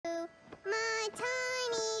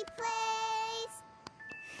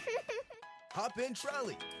Hop in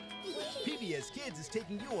trolley. PBS Kids is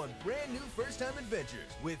taking you on brand new first-time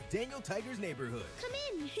adventures with Daniel Tiger's Neighborhood. Come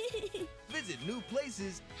in. Visit new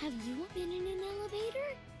places. Have you been in an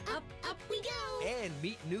elevator? Up, up we go. And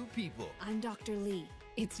meet new people. I'm Dr. Lee.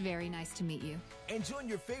 It's very nice to meet you. And join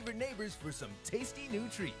your favorite neighbors for some tasty new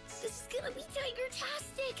treats. This is gonna be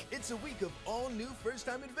Tiger-tastic. It's a week of all new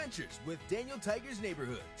first-time adventures with Daniel Tiger's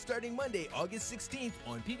Neighborhood, starting Monday, August 16th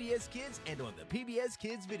on PBS Kids and on the PBS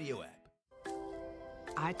Kids video app.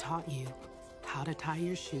 I taught you how to tie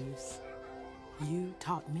your shoes. You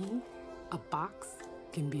taught me a box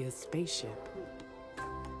can be a spaceship.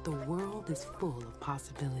 The world is full of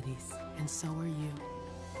possibilities, and so are you.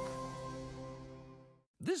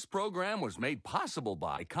 This program was made possible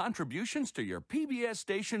by contributions to your PBS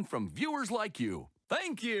station from viewers like you.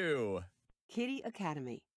 Thank you! Kiddie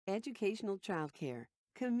Academy, educational childcare.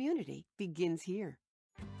 Community begins here.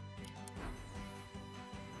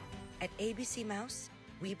 At ABC Mouse,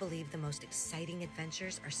 we believe the most exciting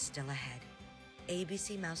adventures are still ahead.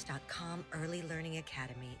 ABCmouse.com Early Learning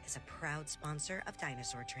Academy is a proud sponsor of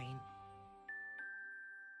Dinosaur Train.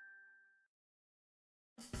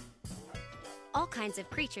 All kinds of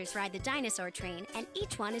creatures ride the dinosaur train, and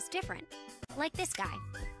each one is different. Like this guy.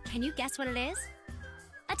 Can you guess what it is?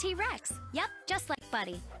 A T-Rex. Yep, just like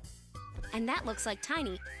Buddy. And that looks like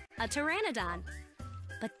Tiny, a pteranodon.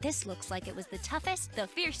 But this looks like it was the toughest, the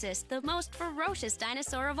fiercest, the most ferocious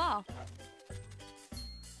dinosaur of all.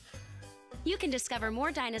 You can discover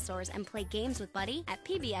more dinosaurs and play games with Buddy at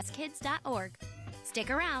pbskids.org.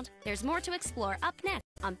 Stick around, there's more to explore up next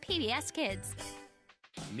on PBS Kids.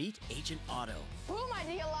 Meet Agent Otto. Boom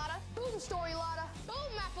idea, Lotta. Boom story, Lotta. Boom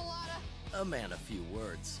map, Lotta. A man of few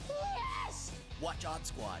words. Yes! Watch Odd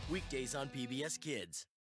Squad, weekdays on PBS Kids.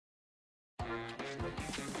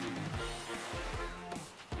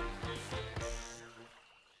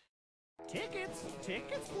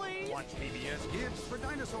 Tickets, please. Watch PBS Kids for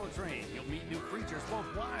Dinosaur Train. You'll meet new creatures both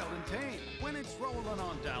wild and tame. When it's rolling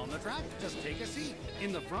on down the track, just take a seat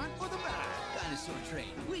in the front or the back. Dinosaur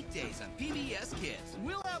Train, weekdays on PBS Kids.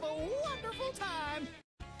 We'll have a wonderful time.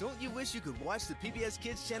 Don't you wish you could watch the PBS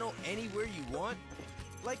Kids channel anywhere you want?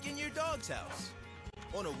 Like in your dog's house,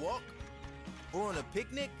 on a walk, or on a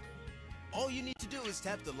picnic? All you need to do is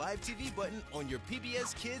tap the live TV button on your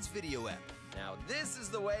PBS Kids video app. Now this is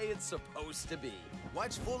the way it's supposed to be.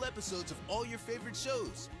 Watch full episodes of all your favorite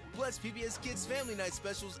shows, plus PBS Kids Family Night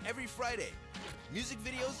specials every Friday, music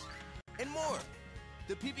videos, and more.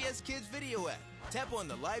 The PBS Kids video app. Tap on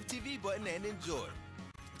the live TV button and enjoy.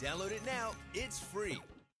 Download it now. It's free.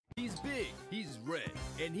 He's big, he's red,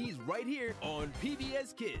 and he's right here on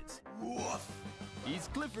PBS Kids. Woof! He's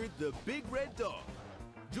Clifford the Big Red Dog.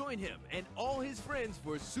 Join him and all his friends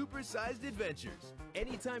for super-sized adventures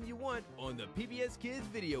anytime you want on the PBS Kids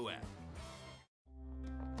video app.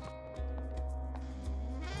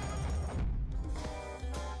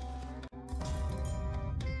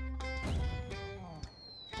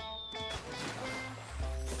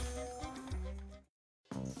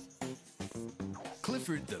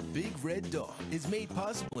 Clifford the Big Red Dog is made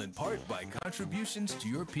possible in part by contributions to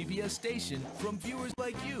your PBS station from viewers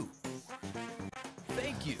like you.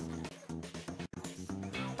 Thank you.